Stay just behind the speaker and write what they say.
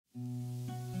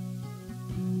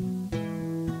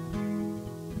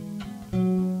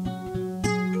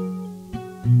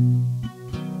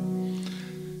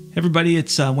Everybody,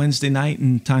 it's Wednesday night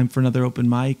and time for another open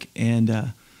mic. And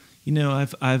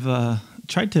I've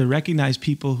tried to recognize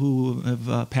people who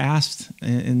have passed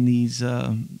in these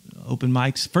open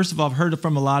mics. First of all, I've heard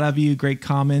from a lot of you. Great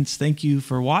comments. Thank you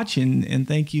for watching, and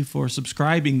thank you for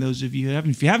subscribing. Those of you who haven't,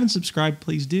 if you haven't subscribed,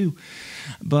 please do.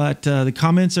 But the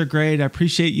comments are great. I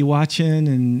appreciate you watching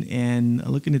and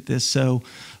looking at this. So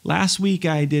last week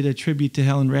I did a tribute to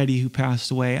Helen Reddy, who passed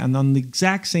away, and on the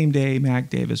exact same day Mac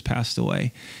Davis passed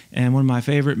away. And one of my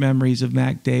favorite memories of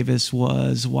Mac Davis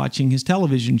was watching his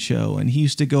television show, and he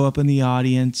used to go up in the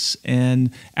audience and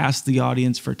ask the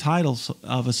audience for titles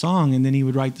of a song, and then he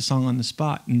would write the song on the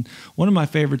spot. And one of my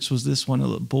favorites was this one. A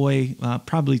little boy,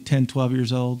 probably 10, 12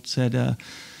 years old, said,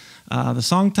 the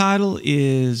song title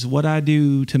is "What I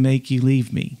Do to Make You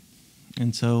Leave Me."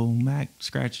 And so Mac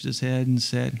scratched his head and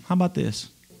said, how about this?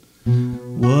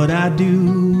 What I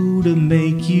do to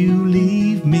make you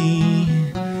leave me,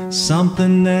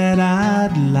 something that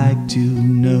I'd like to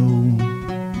know,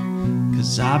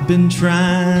 'cause I've been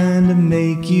trying to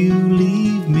make you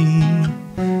leave me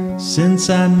since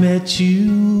I met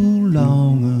you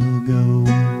long ago.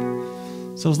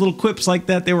 So those little quips like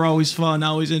that, they were always fun,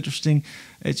 always interesting.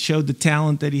 It showed the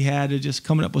talent that he had of just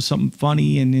coming up with something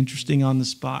funny and interesting on the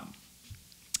spot.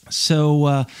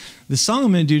 So the song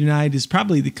I'm going to do tonight is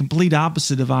probably the complete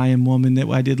opposite of "I Am Woman" that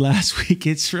I did last week.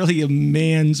 It's really a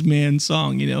man's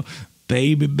song,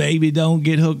 baby, baby, don't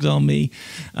get hooked on me.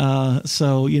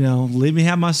 So, let me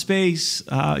have my space.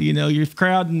 You're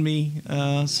crowding me.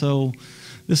 So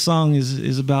this song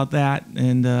is about that.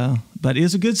 And but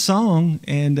it's a good song,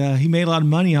 and he made a lot of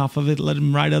money off of it. Let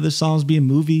him write other songs, be in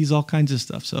movies, all kinds of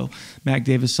stuff. So Mac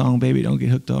Davis song, "Baby, Don't Get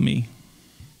Hooked on Me."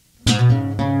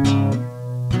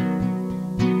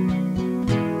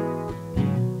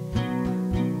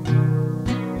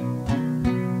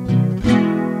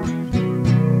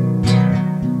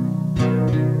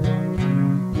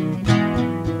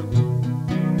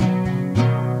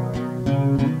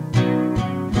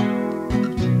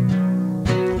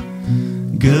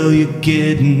 Girl, you're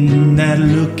getting that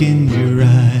look in your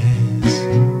eyes,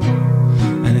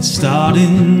 and it's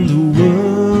starting to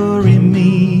worry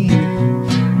me.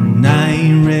 And I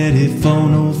ain't ready for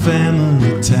no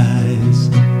family ties.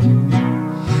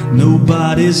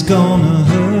 Nobody's gonna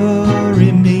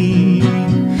hurry me.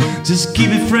 Just keep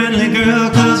it friendly,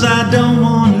 girl, 'cause I don't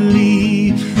wanna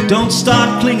leave. Don't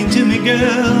start clinging to me,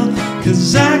 girl,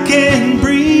 'cause I can't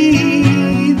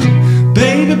breathe.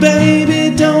 Baby,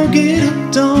 baby, don't get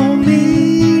hooked on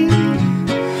me.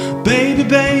 Baby,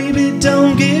 baby,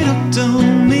 don't get hooked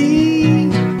on me,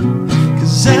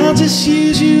 'cause I'll just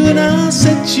use you and I'll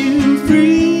set you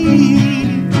free.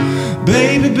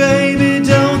 Baby, baby,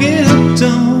 don't get hooked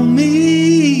on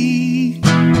me.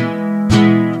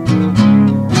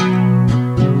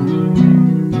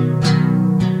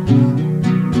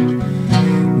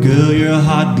 Girl, you're a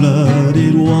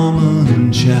hot-blooded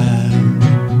woman, child,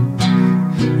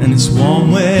 and it's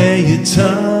warm where you're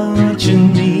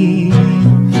touching me.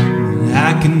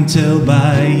 I can tell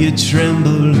by your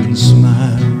trembling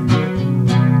smile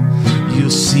you're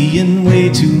seeing way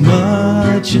too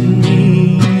much in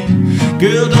me.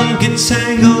 Girl, don't get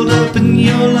tangled up in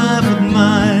your life with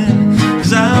mine,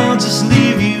 'cause I'll just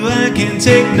leave you. I can't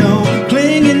take no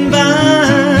clinging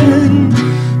vine.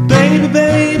 Baby,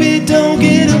 baby, don't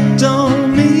get hooked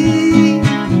on me.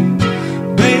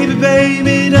 Baby,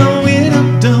 baby, don't get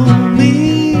hooked on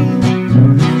me,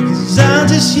 'cause I'll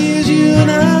just use you and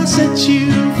I'll set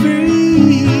you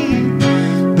free.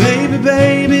 Baby,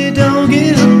 baby, don't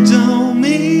get hooked on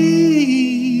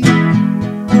me.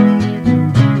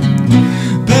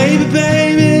 Baby,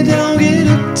 baby, don't get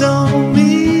hooked on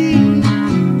me.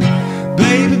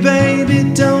 Baby, baby,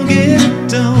 don't get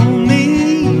hooked on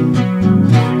me,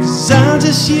 'cause I'll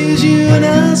just use you and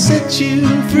I'll set you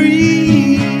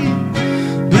free.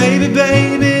 Baby,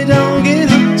 baby, don't get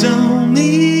hooked on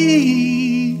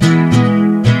me.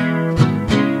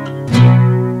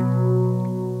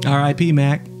 R.I.P.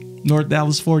 Mac, North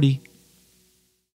Dallas 40.